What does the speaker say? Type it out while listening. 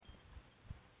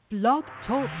Blog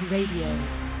Talk Radio.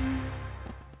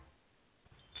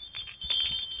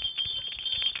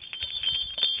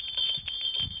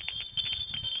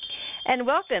 And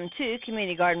welcome to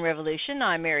Community Garden Revolution.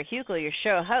 I'm Mary Hugel, your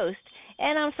show host,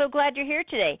 and I'm so glad you're here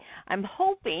today. I'm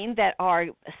hoping that our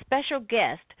special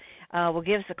guest will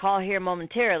give us a call here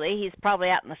momentarily. He's probably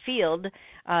out in the field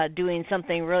doing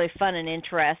something really fun and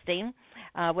interesting.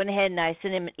 Went ahead and I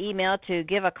sent him an email to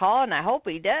give a call, and I hope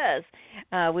he does.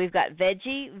 We've got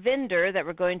Veggie Vinder that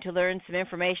we're going to learn some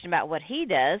information about what he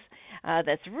does.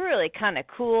 That's really kind of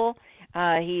cool.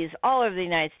 He's all over the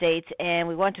United States, and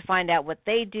we want to find out what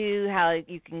they do, how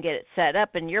you can get it set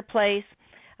up in your place,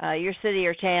 your city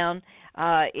or town.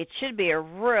 It should be a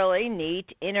really neat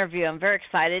interview. I'm very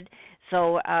excited.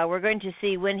 So we're going to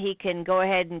see when he can go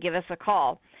ahead and give us a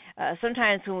call.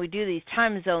 Sometimes when we do these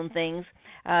time zone things,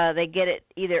 they get it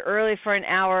either early for an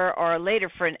hour or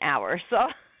later for an hour.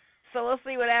 So we'll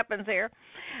see what happens here.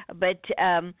 But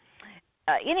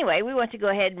anyway, we want to go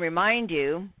ahead and remind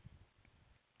you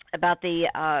about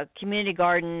the Community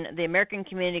Garden, the American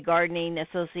Community Gardening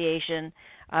Association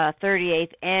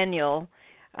 38th Annual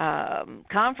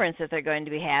conference that they're going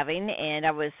to be having. And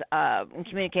I was in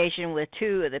communication with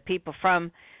two of the people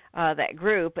from that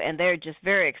group, and they're just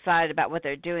very excited about what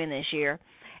they're doing this year.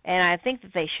 And I think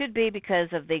that they should be because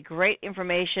of the great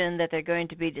information that they're going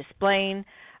to be displaying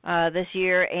this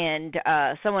year. And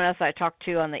someone else I talked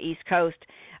to on the East Coast,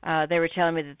 they were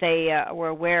telling me that they were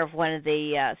aware of one of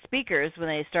the speakers when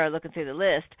they started looking through the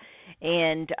list,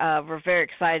 and were very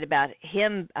excited about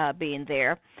him being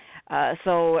there.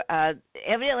 So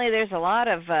evidently there's a lot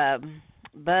of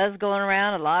buzz going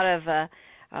around, a lot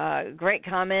of great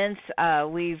comments.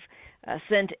 We've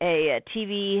sent a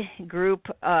TV group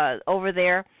over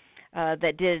there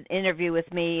that did an interview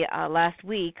with me last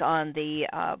week on the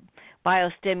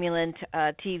Biostimulant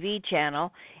TV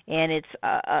channel, and it's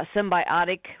a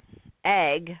symbiotic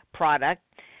ag product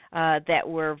that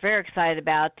we're very excited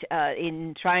about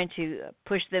in trying to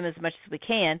push them as much as we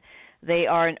can. They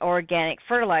are an organic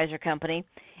fertilizer company,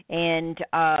 and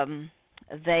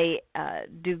they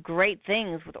do great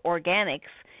things with organics.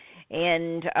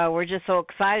 And we're just so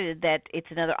excited that it's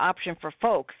another option for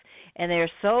folks. And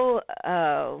they're so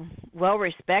well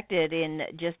respected in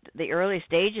just the early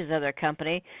stages of their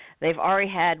company. They've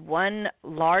already had one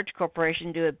large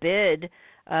corporation do a bid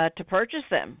to purchase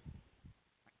them.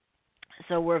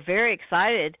 So we're very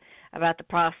excited about the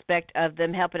prospect of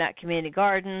them helping out community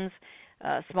gardens,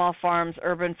 small farms,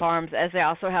 urban farms, as they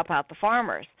also help out the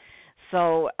farmers.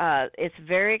 So it's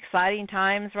very exciting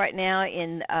times right now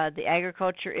in the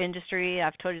agriculture industry.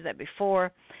 I've told you that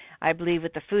before. I believe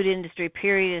with the food industry,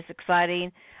 period, is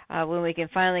exciting when we can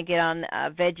finally get on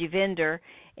Veggie Vinder.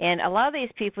 And a lot of these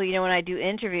people, you know, when I do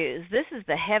interviews, this is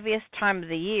the heaviest time of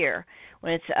the year,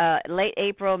 when it's late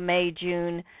April, May,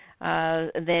 June,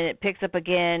 and then it picks up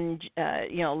again,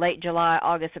 late July,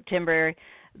 August, September.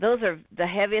 Those are the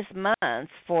heaviest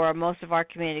months for most of our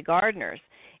community gardeners.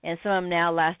 And some of them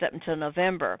now last up until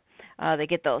November. They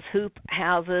get those hoop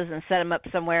houses and set them up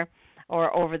somewhere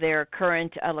or over their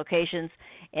current locations,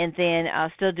 and then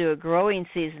still do a growing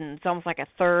season. It's almost like a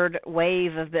third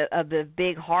wave of the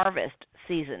big harvest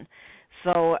season.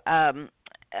 So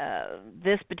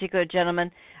this particular gentleman,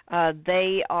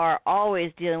 they are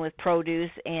always dealing with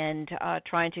produce and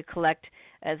trying to collect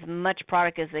as much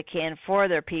product as they can for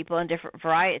their people in different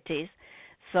varieties.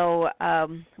 So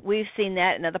we've seen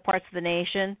that in other parts of the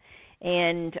nation,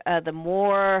 and the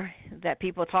more that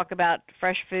people talk about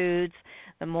fresh foods,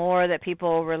 the more that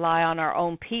people rely on our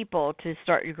own people to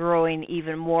start growing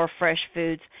even more fresh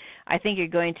foods. I think you're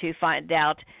going to find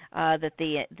out that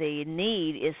the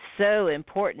need is so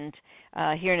important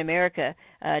here in America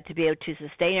to be able to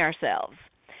sustain ourselves.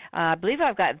 I believe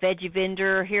I've got Veggie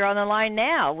Vinder here on the line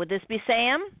now. Would this be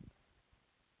Sam?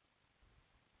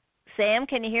 Sam,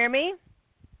 can you hear me?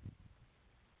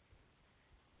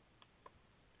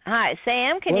 Hi,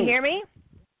 Sam, can you hear me?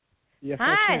 Yes,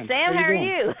 Hi, I can. Sam, how are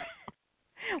you?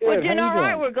 Good. We're doing How all you right.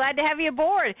 doing? We're glad to have you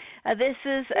aboard. This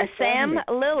is Sam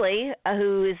Lilly,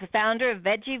 who is the founder of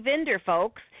Veggie Vinder,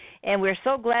 folks, and we're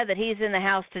so glad that he's in the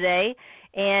house today.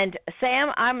 And,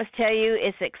 Sam, I must tell you,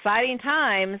 it's exciting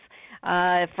times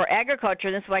for agriculture,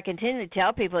 and this is what I continue to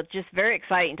tell people. It's just very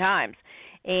exciting times.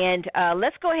 And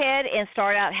let's go ahead and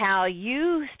start out how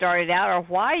you started out, or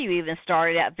why you even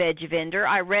started out Veggie Vinder.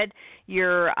 I read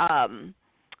your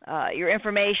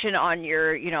information on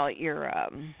your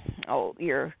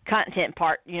content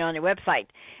part, on your website,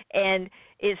 and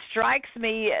it strikes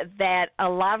me that a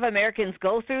lot of Americans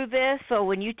go through this. So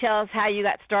when you tell us how you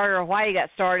got started or why you got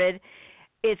started,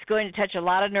 it's going to touch a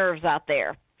lot of nerves out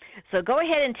there. So go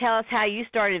ahead and tell us how you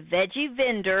started Veggie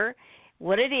Vinder,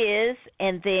 what it is,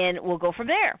 and then we'll go from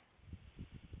there.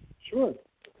 Sure.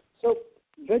 So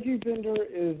Veggie Vinder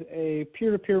is a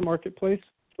peer-to-peer marketplace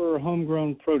for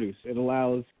homegrown produce. It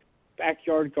allows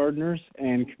backyard gardeners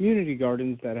and community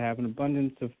gardens that have an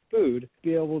abundance of food to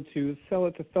be able to sell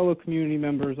it to fellow community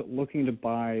members looking to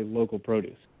buy local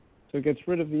produce. So it gets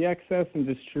rid of the excess and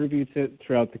distributes it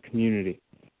throughout the community.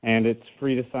 And it's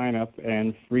free to sign up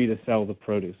and free to sell the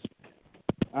produce.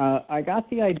 I got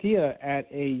the idea at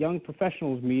a young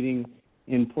professionals meeting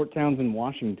in Port Townsend,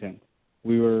 Washington.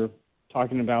 We were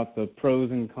talking about the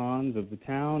pros and cons of the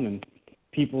town, and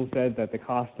people said that the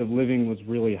cost of living was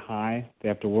really high. They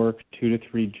have to work 2 to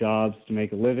 3 jobs to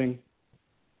make a living.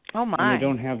 Oh, my. And they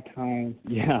don't have time.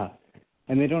 Yeah.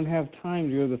 And they don't have time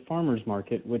to go to the farmer's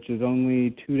market, which is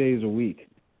only 2 days a week,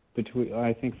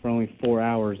 I think for only 4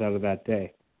 hours out of that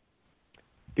day,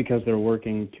 because they're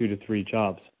working 2 to 3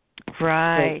 jobs.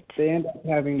 Right. So they end up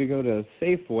having to go to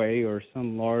Safeway or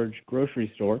some large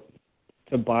grocery store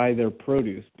to buy their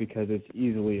produce because it's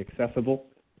easily accessible,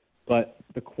 but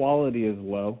the quality is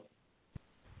low.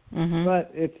 Mm-hmm.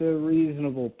 But it's a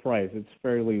reasonable price. It's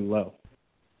fairly low.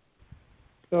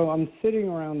 So I'm sitting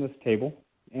around this table,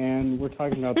 and we're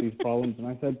talking about these problems, and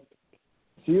I said,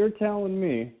 so you're telling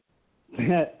me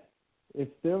that if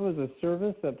there was a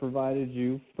service that provided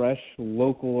you fresh,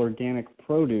 local, organic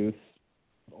produce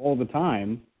all the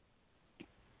time,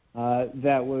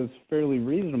 that was fairly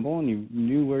reasonable and you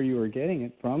knew where you were getting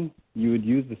it from, you would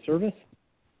use the service?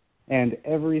 And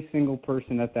every single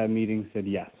person at that meeting said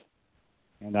yes.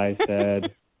 And I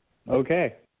said,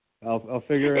 okay, I'll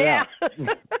figure it out.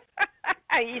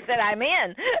 You said, I'm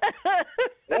in.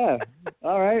 Yeah,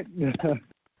 all right.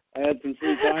 I had some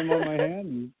free time on my hand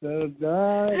and said,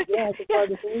 yeah, I can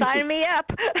find a solution. Sign me up.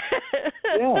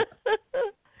 Yeah.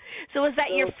 So was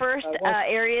that your first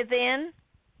area then?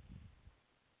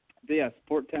 Yes,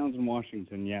 Port Townsend,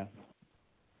 Washington, yeah.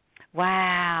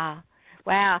 Wow.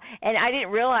 And I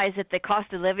didn't realize that the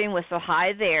cost of living was so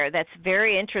high there. That's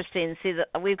very interesting. See,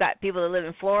 we've got people that live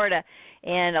in Florida,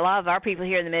 and a lot of our people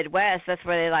here in the Midwest, that's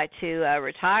where they like to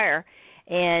retire,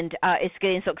 and it's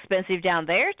getting so expensive down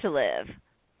there to live.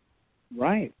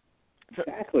 Right.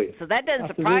 Exactly. So that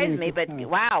doesn't surprise me, but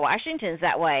wow, Washington's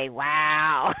that way.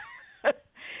 Wow.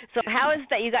 So how is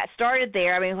that you got started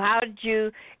there? I mean, how did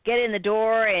you get in the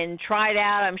door and try it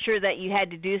out? I'm sure that you had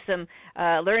to do some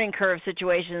learning curve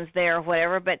situations there or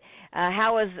whatever, but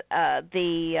how was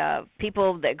the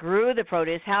people that grew the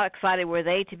produce, how excited were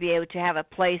they to be able to have a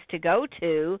place to go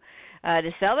to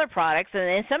sell their products?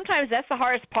 And sometimes that's the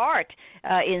hardest part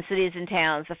in cities and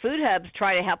towns. The food hubs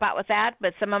try to help out with that,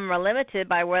 but some of them are limited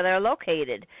by where they're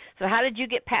located. So how did you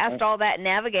get past all that and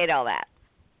navigate all that?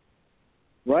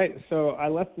 Right. So I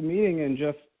left the meeting and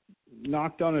just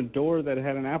knocked on a door that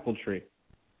had an apple tree.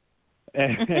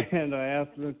 And I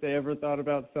asked them if they ever thought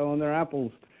about selling their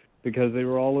apples because they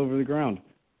were all over the ground.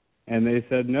 And they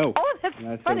said no. Oh, that's and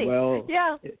I funny. said, well,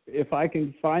 yeah. If I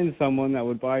can find someone that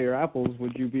would buy your apples,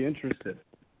 would you be interested?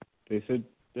 They said,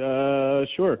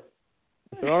 sure.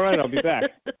 I said, all right, I'll be back.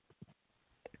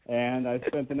 And I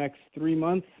spent the next 3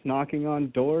 months knocking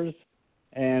on doors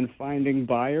and finding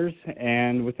buyers,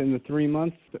 and within the 3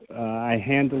 months, I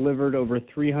hand-delivered over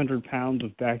 300 pounds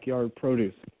of backyard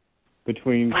produce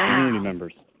between community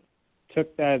members.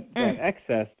 Took that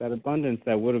excess, that abundance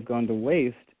that would have gone to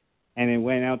waste, and it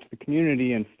went out to the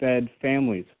community and fed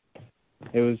families.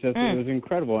 It was just, it was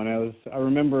incredible, and I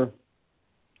remember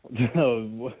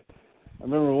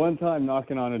one time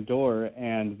knocking on a door,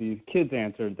 and these kids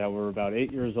answered that were about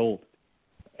 8 years old.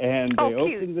 And they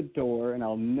opened the door, and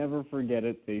I'll never forget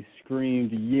it. They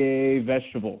screamed, "Yay,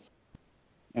 vegetables!"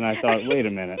 And I thought, wait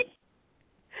a minute.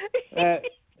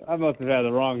 I must have had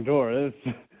the wrong door.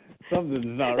 Something's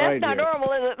not right here. That's not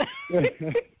normal, is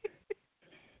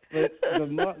it?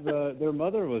 But their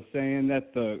mother was saying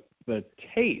that the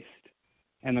taste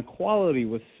and the quality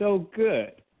was so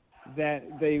good that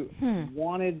they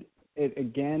wanted it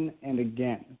again and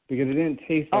again because it didn't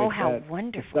taste like that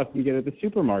wonderful stuff you get at the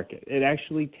supermarket. It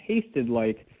actually tasted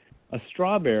like a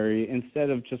strawberry instead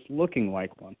of just looking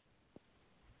like one.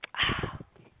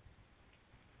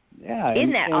 Yeah,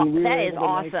 isn't that is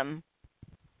awesome?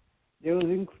 It was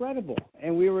incredible,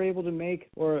 and we were able to make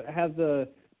or have the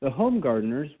home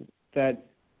gardeners that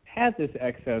had this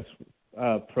excess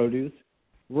produce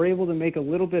were able to make a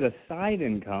little bit of side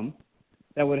income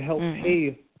that would help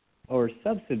pay or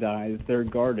subsidize their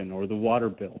garden or the water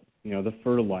bill, the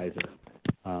fertilizer.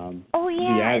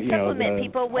 Supplement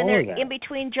people when they're in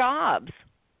between jobs.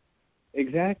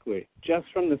 Exactly. Just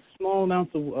from the small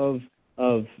amounts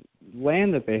of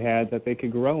land that they had that they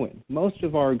could grow in. Most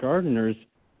of our gardeners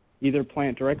either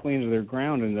plant directly into their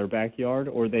ground in their backyard,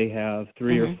 or they have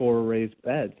 3 or 4 raised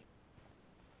beds.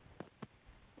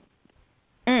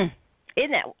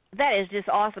 Isn't that is just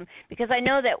awesome, because I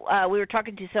know that we were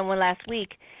talking to someone last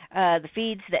week, the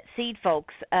seed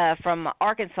folks from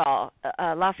Arkansas,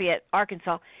 Lafayette,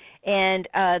 Arkansas, and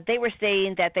they were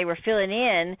saying that they were filling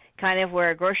in kind of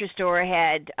where a grocery store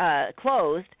had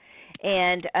closed,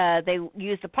 and they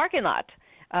used the parking lot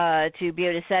to be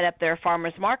able to set up their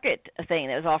farmers market thing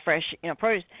that was all fresh,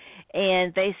 produce.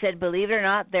 And they said, believe it or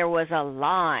not, there was a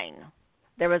line.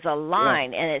 There was a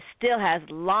line, and it still has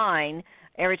line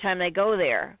every time they go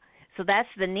there. So that's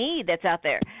the need that's out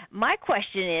there. My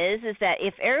question is that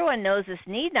if everyone knows this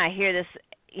need, and I hear this,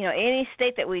 any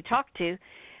state that we talk to,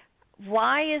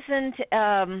 why isn't,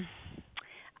 I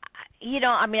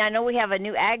know we have a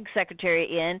new ag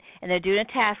secretary in, and they're doing a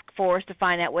task force to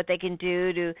find out what they can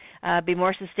do to be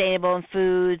more sustainable in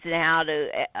foods and how to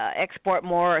export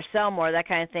more or sell more, that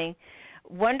kind of thing.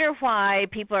 Wonder why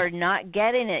people are not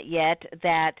getting it yet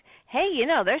that, hey,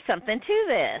 there's something to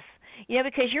this.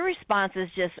 Because your response is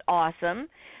just awesome.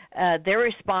 Their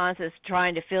response is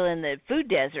trying to fill in the food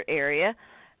desert area.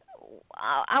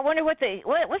 I wonder what's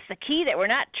the key that we're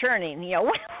not churning?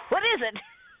 What is it?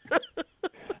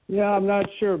 Yeah, I'm not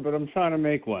sure, but I'm trying to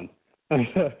make one.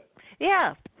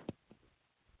 Yeah.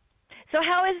 So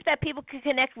how is it that people can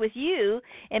connect with you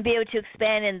and be able to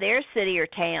expand in their city or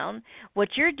town what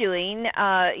you're doing,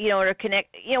 or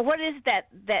connect, what is it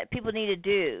that people need to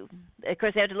do? Of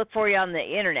course, they have to look for you on the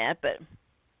internet, but.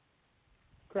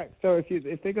 Correct. So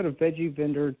if they go to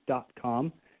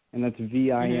veggievinder.com, and that's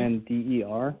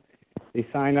VINDER, they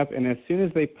sign up, and as soon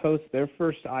as they post their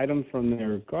first item from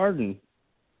their garden,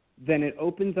 then it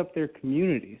opens up their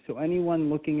community. So anyone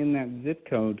looking in that zip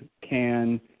code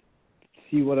can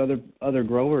see what other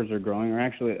growers are growing, or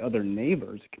actually other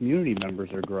neighbors, community members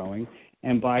are growing,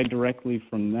 and buy directly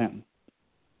from them.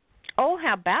 Oh,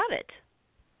 how about it?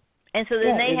 And so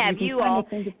then they have you all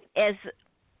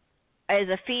as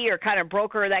a fee or kind of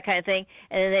broker or that kind of thing,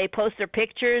 and then they post their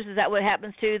pictures. Is that what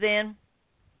happens to then?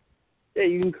 Yeah,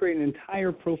 you can create an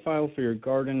entire profile for your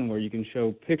garden where you can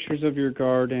show pictures of your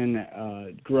garden,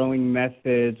 growing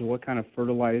methods, what kind of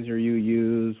fertilizer you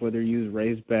use, whether you use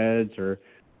raised beds or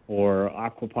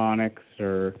aquaponics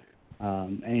or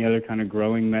any other kind of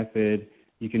growing method.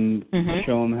 You can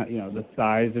show them, the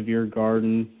size of your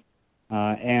garden,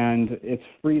 and it's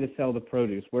free to sell the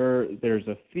produce. Where there's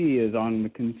a fee is on the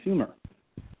consumer.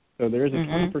 So there is a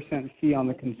 20% fee on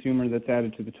the consumer that's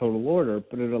added to the total order,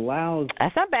 but it allows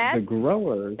that's not bad. The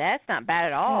growers. That's not bad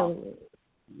at all.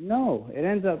 No, it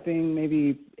ends up being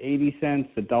maybe 80 cents,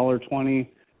 $1.20,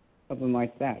 something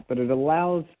like that. But it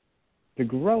allows the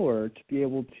grower to be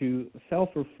able to sell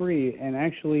for free and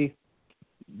actually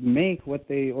make what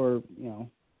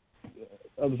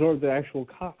absorb the actual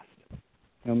cost.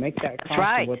 Make that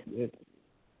cost of what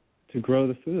to grow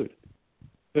the food.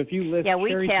 So if you list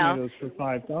cherry tomatoes for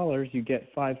 $5, you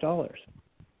get $5.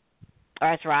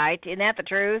 That's right. Isn't that the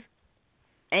truth?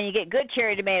 And you get good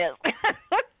cherry tomatoes.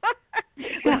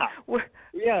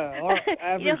 Yeah, our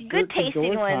average good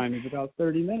tasting ones. time is about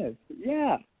 30 minutes.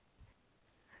 Yeah.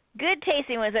 Good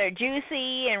tasting ones that are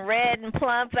juicy and red and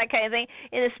plump, that kind of thing.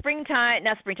 In the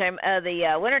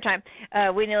the wintertime,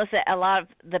 we notice that a lot of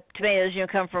the tomatoes,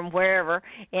 come from wherever,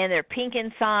 and they're pink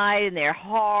inside, and they're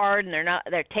hard, and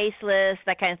they're tasteless,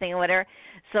 that kind of thing, or whatever.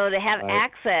 So to have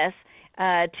access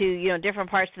to different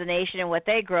parts of the nation and what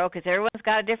they grow, because everyone's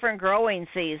got a different growing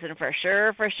season for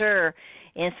sure.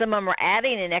 And some of them are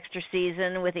adding an extra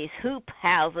season with these hoop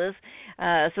houses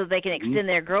so they can extend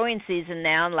their growing season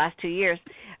now in the last 2 years.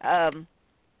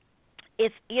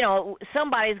 It's,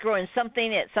 somebody's growing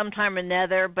something at some time or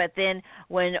another, but then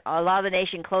when a lot of the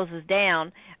nation closes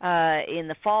down in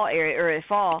the fall area, early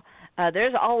fall,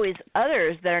 there's always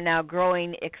others that are now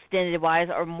growing extended-wise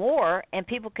or more, and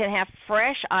people can have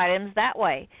fresh items that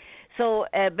way. So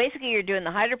basically you're doing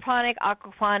the hydroponic,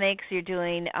 aquaponics, you're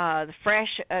doing the fresh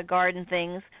garden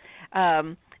things.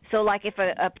 So like if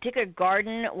a particular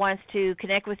garden wants to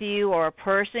connect with you or a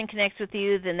person connects with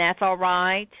you, then that's all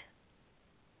right?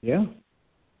 Yeah.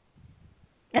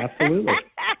 Absolutely.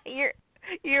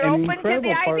 You're open to the idea. And the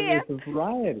incredible part is the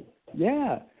variety.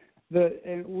 Yeah.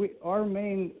 Our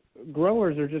main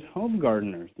growers are just home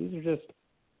gardeners. These are just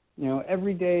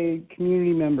everyday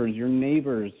community members, your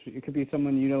neighbors. It could be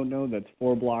someone you don't know that's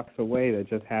 4 blocks away that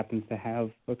just happens to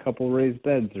have a couple raised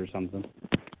beds or something,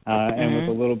 and with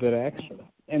a little bit of extra.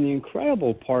 And the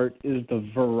incredible part is the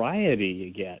variety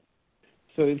you get.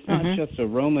 So it's not just a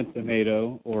Roma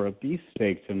tomato or a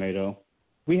beefsteak tomato.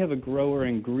 We have a grower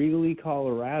in Greeley,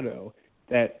 Colorado,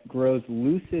 that grows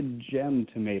lucid gem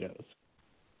tomatoes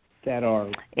that are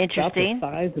about the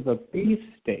size of a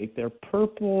beefsteak. They're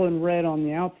purple and red on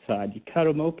the outside. You cut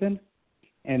them open,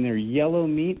 and they're yellow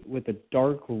meat with a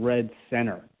dark red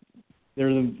center. They're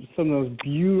some of those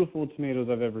beautiful tomatoes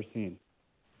I've ever seen.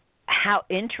 How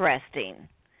interesting.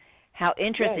 How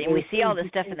interesting. Yeah, we see all this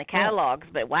stuff in the catalogs,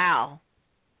 but wow.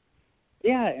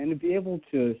 Yeah, and to be able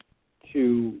to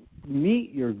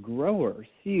meet your grower,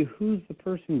 see who's the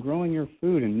person growing your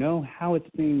food and know how it's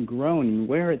being grown and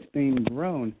where it's being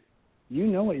grown, you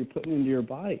know what you're putting into your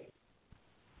body.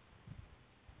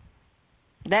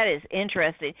 That is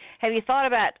interesting. Have you thought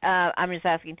about, I'm just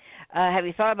asking, have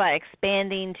you thought about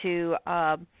expanding to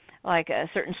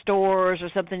certain stores or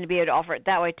something to be able to offer it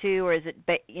that way too? Or is it,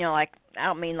 like, I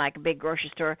don't mean like a big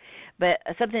grocery store, but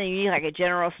something that you need like a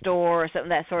general store or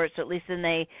something of that sort, so at least then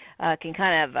they can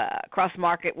kind of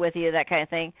cross-market with you, that kind of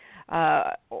thing?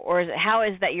 Or is it, how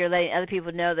is that you're letting other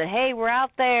people know that, hey, we're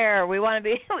out there, we want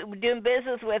to be doing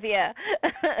business with you?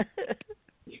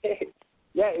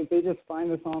 Yeah, if they just find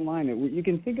us online, you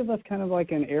can think of us kind of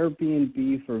like an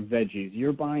Airbnb for veggies.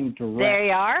 You're buying direct there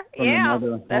you are. from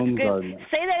another home gardener.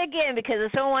 Say that again, because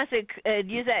if someone wants to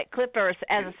use that clip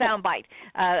as a sound bite,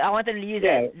 I want them to use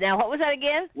it. Now, what was that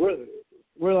again?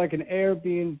 We're like an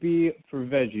Airbnb for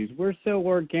veggies. We're so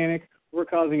organic, we're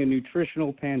causing a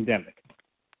nutritional pandemic.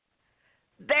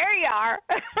 There you are.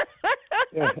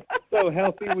 Yeah, so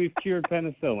healthy, we've cured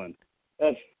penicillin.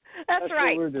 That's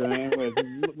right. What we're doing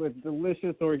with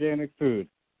delicious organic food.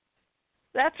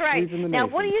 That's right. Now,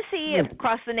 what do you see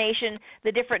across the nation,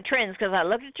 the different trends? Because I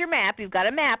looked at your map. You've got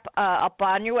a map up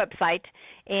on your website,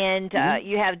 and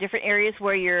you have different areas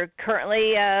where you're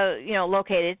currently,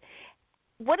 located.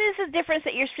 What is the difference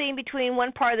that you're seeing between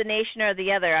one part of the nation or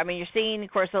the other? I mean, you're seeing,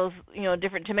 of course, those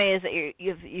different tomatoes that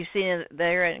you've seen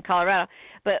there in Colorado.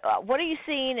 But what are you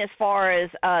seeing as far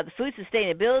as the food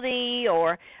sustainability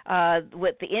or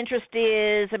what the interest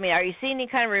is? I mean, are you seeing any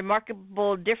kind of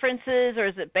remarkable differences, or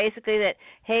is it basically that,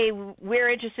 hey, we're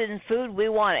interested in food, we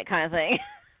want it kind of thing?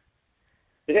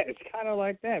 Yeah, it's kind of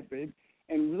like that.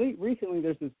 And really, recently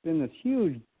there's been this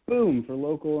huge boom for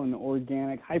local and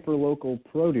organic, hyper-local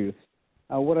produce.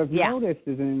 What I've noticed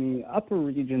is in the upper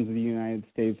regions of the United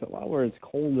States, a lot where it's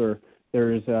colder,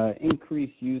 there's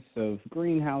increased use of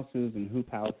greenhouses and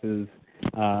hoop houses.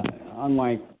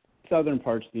 Unlike southern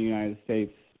parts of the United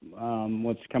States,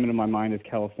 what's coming to my mind is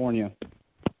California,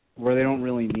 where they don't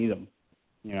really need them.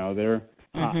 They're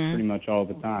hot pretty much all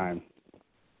the time.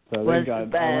 So they've got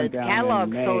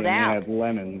catalog sold out. They had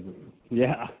lemons.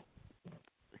 Yeah.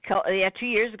 2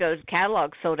 years ago, the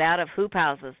catalog sold out of hoop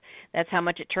houses. That's how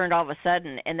much it turned all of a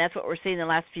sudden, and that's what we're seeing in the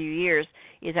last few years,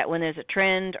 is that when there's a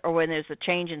trend or when there's a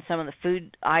change in some of the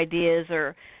food ideas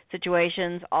or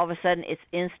situations, all of a sudden it's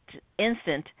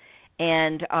instant,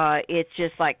 and it's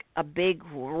just like a big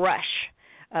rush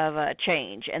of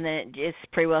change, and then it's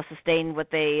pretty well sustained what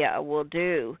they will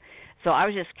do. So I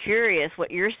was just curious what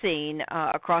you're seeing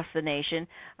across the nation,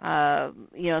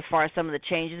 as far as some of the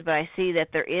changes. But I see that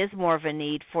there is more of a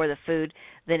need for the food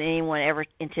than anyone ever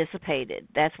anticipated.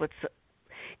 That's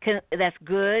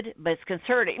good, but it's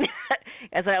concerning,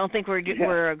 as I don't think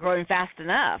we're growing fast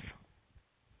enough.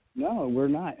 No, we're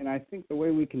not. And I think the way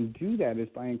we can do that is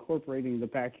by incorporating the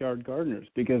backyard gardeners,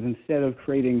 because instead of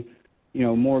creating,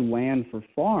 more land for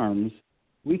farms,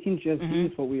 we can just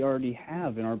use what we already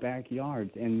have in our backyards,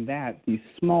 and these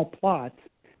small plots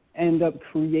end up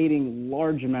creating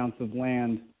large amounts of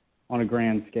land on a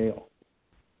grand scale.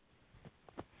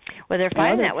 Well, they're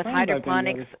finding that with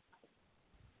hydroponics.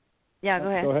 Yeah, go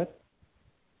ahead. Go ahead.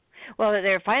 Well,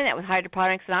 they're finding that with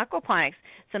hydroponics and aquaponics.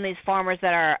 Some of these farmers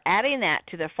that are adding that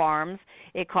to their farms,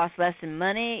 it costs less in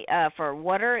money for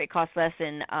water, it costs less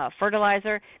in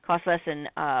fertilizer, it costs less in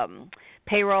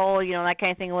payroll, that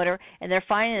kind of thing, whatever. And they're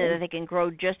finding that they can grow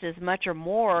just as much or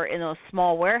more in those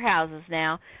small warehouses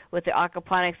now with the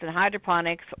aquaponics and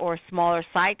hydroponics or smaller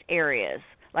site areas,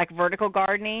 like vertical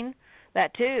gardening,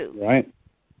 that too. Right.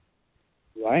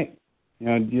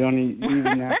 You don't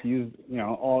even have to use,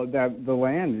 all that the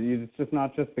land. It's just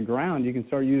not just the ground. You can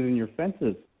start using your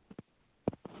fences.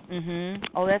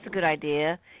 Oh, that's a good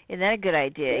idea. Isn't that a good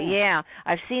idea? Yeah.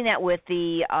 I've seen that with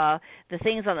the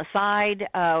things on the side,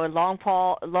 with long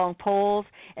poles,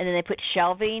 and then they put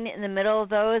shelving in the middle of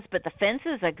those. But the fence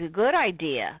is a good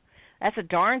idea. That's a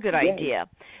darn good idea.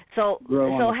 So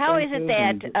how is it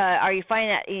that are you finding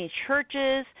that in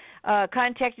churches?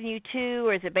 contacting you too,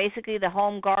 or is it basically the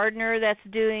home gardener that's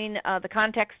doing the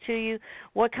contacts to you?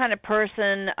 What kind of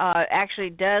person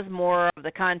actually does more of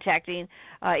the contacting?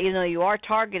 Even though you are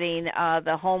targeting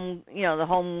the home, the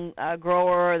home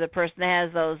grower, the person that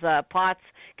has those pots,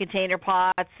 container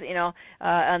pots,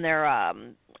 on their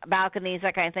balconies,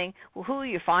 that kind of thing. Well, who are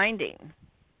you finding?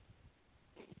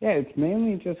 Yeah, it's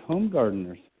mainly just home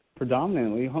gardeners,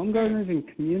 predominantly home gardeners and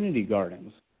community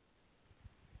gardens.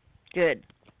 Good.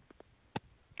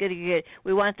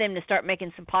 We want them to start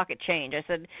making some pocket change. I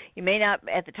said you may not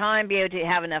at the time be able to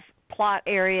have enough plot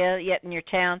area yet in your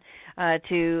town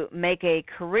to make a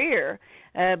career,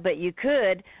 but you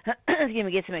could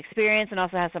get some experience and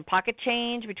also have some pocket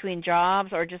change between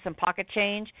jobs or just some pocket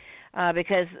change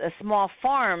because a small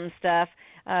farm stuff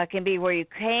can be where you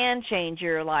can change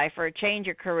your life or change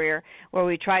your career, where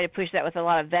we try to push that with a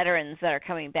lot of veterans that are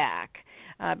coming back.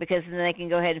 Because then they can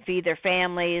go ahead and feed their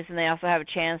families, and they also have a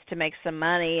chance to make some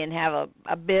money and have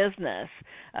a business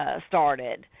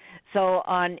started. So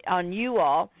on you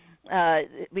all,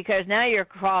 because now you're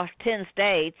across 10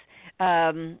 states,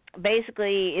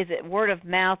 basically is it word of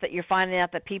mouth that you're finding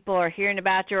out that people are hearing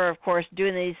about you, or, of course,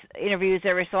 doing these interviews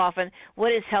every so often?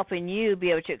 What is helping you be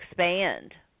able to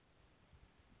expand?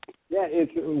 Yeah,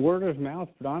 it's word of mouth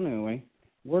predominantly.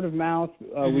 Word of mouth,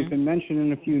 we've been mentioned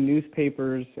in a few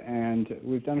newspapers, and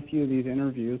we've done a few of these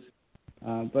interviews.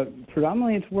 But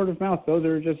predominantly it's word of mouth. Those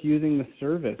are just using the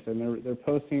service, and they're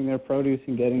posting their produce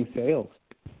and getting sales.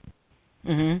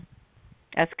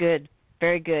 That's good.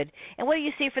 Very good. And what do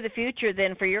you see for the future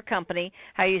then for your company?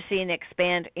 How are you seeing it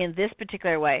expand in this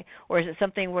particular way? Or is it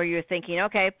something where you're thinking,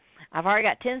 okay, I've already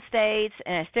got 10 states,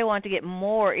 and I still want to get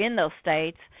more in those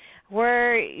states?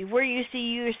 Where you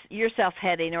see yourself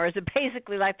heading, or is it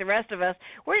basically like the rest of us,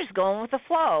 we're just going with the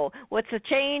flow? What's the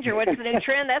change or what's the new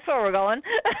trend? That's where we're going.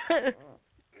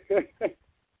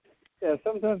 Yeah,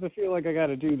 sometimes I feel like I got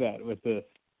to do that with this.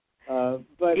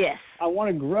 But yes. I want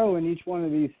to grow in each one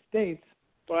of these states,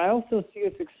 but I also see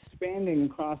us expanding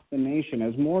across the nation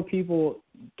as more people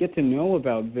get to know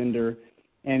about Vinder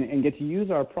and get to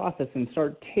use our process and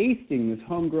start tasting this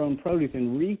homegrown produce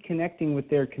and reconnecting with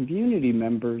their community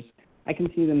members. I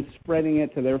can see them spreading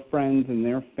it to their friends and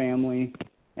their family,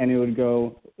 and it would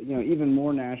go, even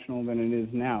more national than it is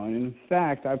now. And in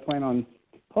fact, I plan on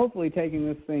hopefully taking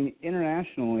this thing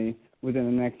internationally within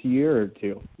the next year or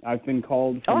two. I've been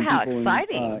called from people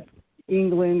in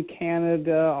England,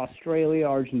 Canada, Australia,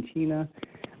 Argentina,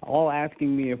 all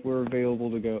asking me if we're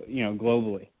available to go,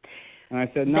 globally. And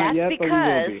I said, not yet, but we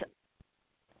will be.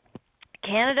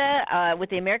 Canada,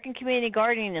 with the American Community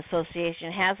Gardening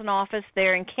Association, has an office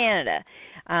there in Canada.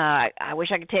 I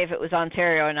wish I could tell you if it was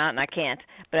Ontario or not, and I can't.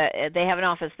 But they have an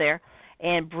office there.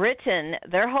 And Britain,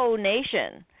 their whole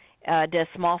nation does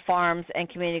small farms and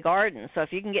community gardens. So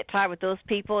if you can get tied with those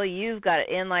people, you've got it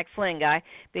in like Flynn guy,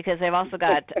 because they've also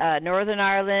got Northern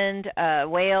Ireland,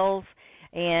 Wales,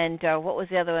 and what was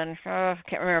the other one? I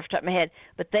can't remember off the top of my head.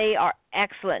 But they are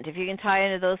excellent. If you can tie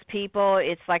into those people,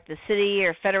 it's like the city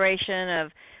or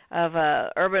federation of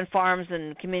urban farms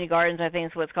and community gardens, I think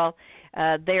is what it's called.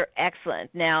 They're excellent.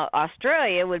 Now,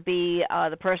 Australia would be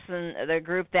the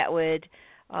group that would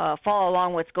follow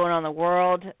along what's going on in the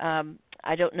world.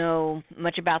 I don't know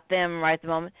much about them right at the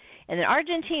moment. And then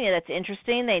Argentina, that's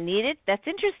interesting. They need it. That's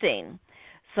interesting.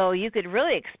 So you could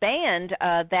really expand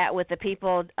that with the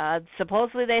people,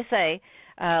 supposedly they say,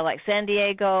 like San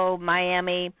Diego,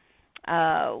 Miami,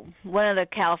 one of the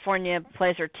California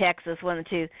place, or Texas, one of the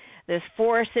two. There's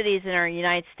 4 cities in our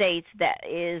United States that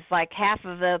is like half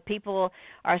of the people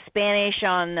are Spanish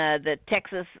on the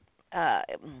Texas,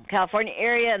 California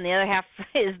area, and the other half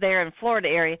is there in Florida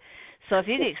area. So if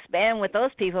you could expand with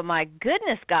those people, my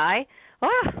goodness, Guy,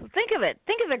 think of it.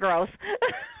 Think of the growth.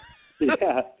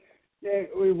 Yeah. Yeah,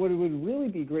 what would really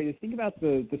be great is think about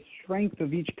the strength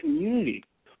of each community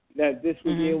that this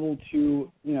would be able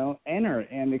to, enter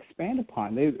and expand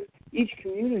upon. Each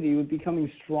community would be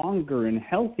becoming stronger and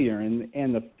healthier, and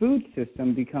the food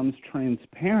system becomes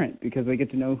transparent because they get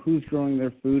to know who's growing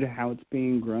their food, how it's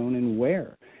being grown, and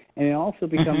where. And it also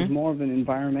becomes more of an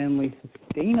environmentally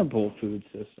sustainable food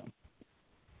system.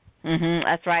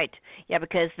 That's right. Yeah,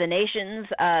 because the nations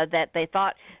that they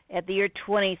thought at the year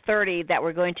 2030 that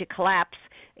were going to collapse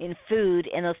in food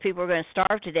and those people were going to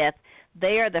starve to death,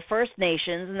 they are the first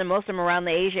nations, and most of them around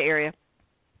the Asia area,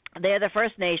 they're the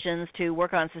First Nations to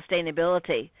work on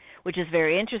sustainability, which is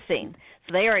very interesting.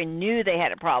 So they already knew they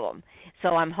had a problem.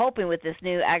 So I'm hoping with this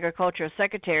new agricultural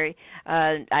secretary,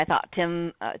 I thought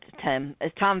Tom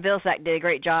Vilsack did a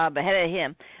great job ahead of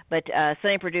him, but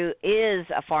Sonny Perdue is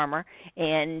a farmer,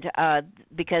 and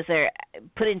because they're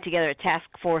putting together a task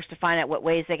force to find out what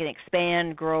ways they can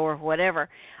expand, grow, or whatever.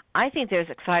 I think there's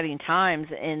exciting times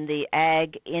in the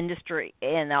ag industry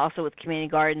and also with community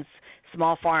gardens,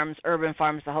 small farms, urban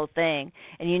farms, the whole thing.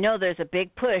 And you know there's a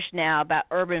big push now about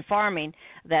urban farming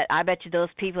that I bet you those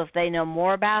people, if they know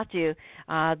more about you,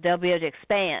 they'll be able to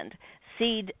expand.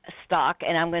 Seed stock,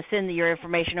 and I'm going to send your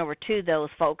information over to those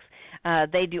folks.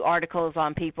 They do articles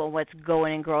on people, what's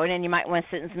going and growing, and you might want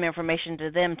to send some information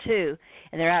to them too,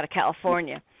 and they're out of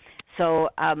California. So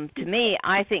to me,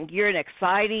 I think you're an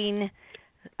exciting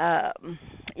time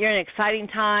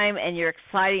and you're an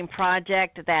exciting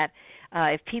project that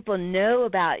if people know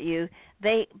about you,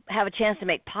 they have a chance to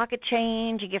make pocket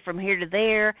change and get from here to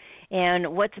there.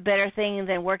 And what's a better thing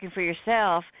than working for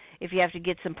yourself if you have to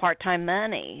get some part-time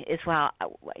money? It's I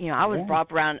was brought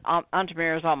up around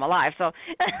entrepreneurs all my life, so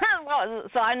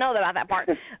so I know about that part.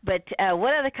 But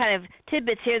what other kind of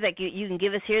tidbits here that you can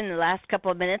give us here in the last couple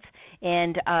of minutes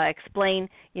and explain,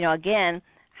 again,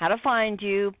 how to find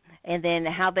you and then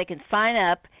how they can sign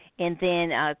up. And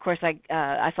then, of course,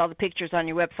 I saw the pictures on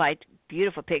your website,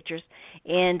 beautiful pictures.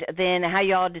 And then how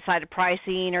you all decide the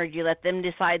pricing, or do you let them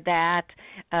decide that?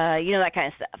 That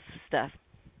kind of stuff.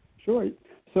 Sure.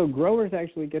 So growers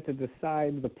actually get to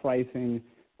decide the pricing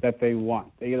that they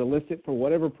want. They get to list it for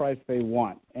whatever price they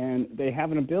want. And they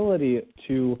have an ability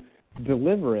to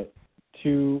deliver it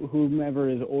to whomever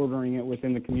is ordering it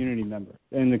within the community.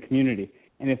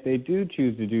 And if they do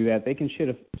choose to do that, they can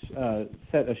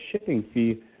set a shipping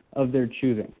fee of their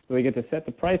choosing. So they get to set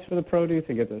the price for the produce,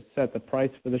 they get to set the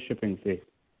price for the shipping fee.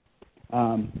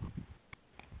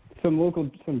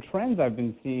 Some trends I've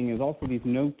been seeing is also these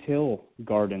no-till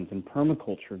gardens and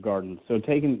permaculture gardens. So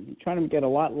trying to get a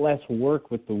lot less work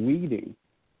with the weeding,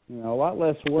 a lot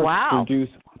less work to produce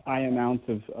high amounts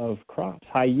of crops,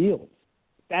 high yields.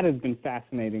 That has been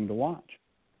fascinating to watch.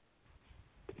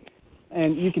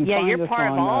 And you can find you're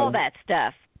part of all that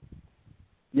stuff.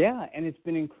 Yeah, and it's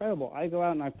been incredible. I go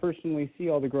out and I personally see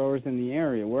all the growers in the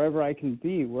area. Wherever I can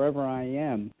be, wherever I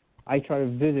am, I try to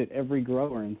visit every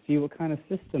grower and see what kind of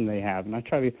system they have. And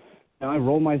I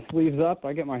roll my sleeves up,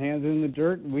 I get my hands in the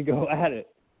dirt, and we go at it.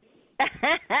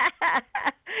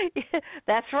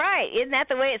 That's right. Isn't that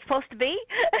the way it's supposed to be?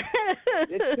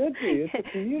 It should be. It's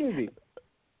a community.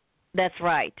 That's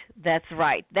right. That's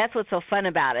what's so fun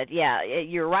about it. Yeah,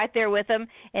 you're right there with them,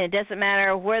 and it doesn't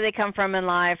matter where they come from in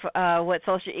life, what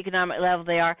socioeconomic level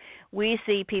they are. We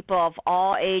see people of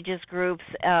all ages, groups,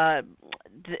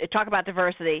 talk about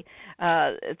diversity.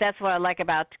 That's what I like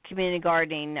about community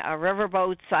gardening.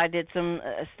 Riverboats, I did some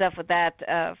stuff with that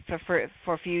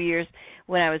for a few years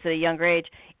when I was at a younger age.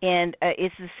 And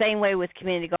it's the same way with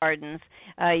community gardens.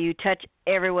 You touch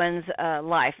everyone's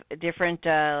life, different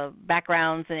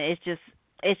backgrounds, and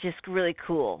it's just really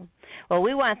cool. Well,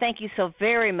 we want to thank you so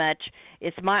very much.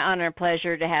 It's my honor and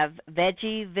pleasure to have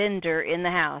Veggie Vinder in the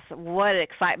house. What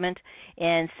excitement.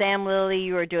 And Sam Lilly,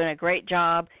 you are doing a great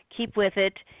job. Keep with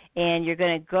it, and you're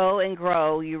going to go and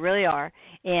grow. You really are.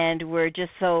 And we're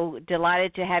just so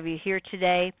delighted to have you here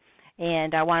today,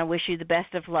 and I want to wish you the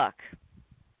best of luck.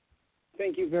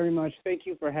 Thank you very much. Thank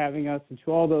you for having us. And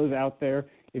to all those out there,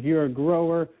 if you're a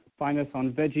grower, find us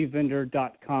on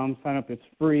veggievinder.com. Sign up. It's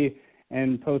free.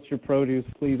 And post your produce.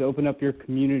 Please open up your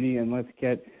community and let's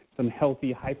get some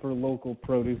healthy, hyper-local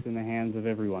produce in the hands of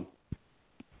everyone.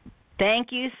 Thank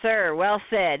you, sir. Well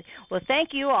said. Well,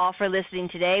 thank you all for listening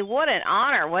today. What an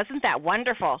honor. Wasn't that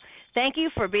wonderful? Thank you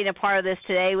for being a part of this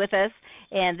today with us.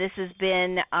 And this has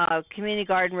been Community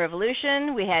Garden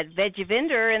Revolution. We had Veggie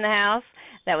Vinder in the house.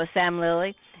 That was Sam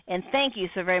Lilly. And thank you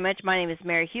so very much. My name is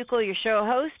Mary Huckel, your show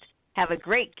host. Have a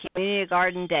great community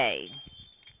garden day.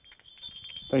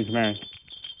 Thanks, Mary.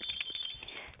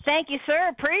 Thank you, sir.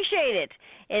 Appreciate it.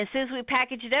 And as soon as we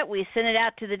package it up, we send it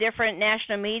out to the different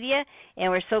national media, and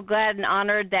we're so glad and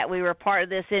honored that we were part of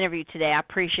this interview today. I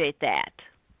appreciate that.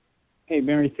 Hey,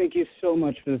 Mary, thank you so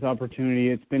much for this opportunity.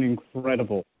 It's been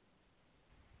incredible.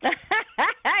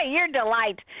 You're a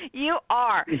delight. You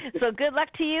are. So good luck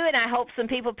to you, and I hope some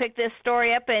people pick this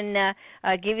story up and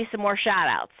give you some more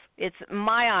shout-outs. It's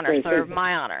my honor, Great, sir,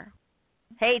 my honor.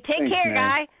 Hey, take Thanks, care, Mary.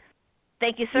 guy.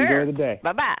 Thank you, sir. Enjoy the day.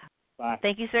 Bye-bye. Bye.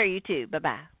 Thank you, sir. You too.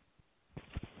 Bye-bye.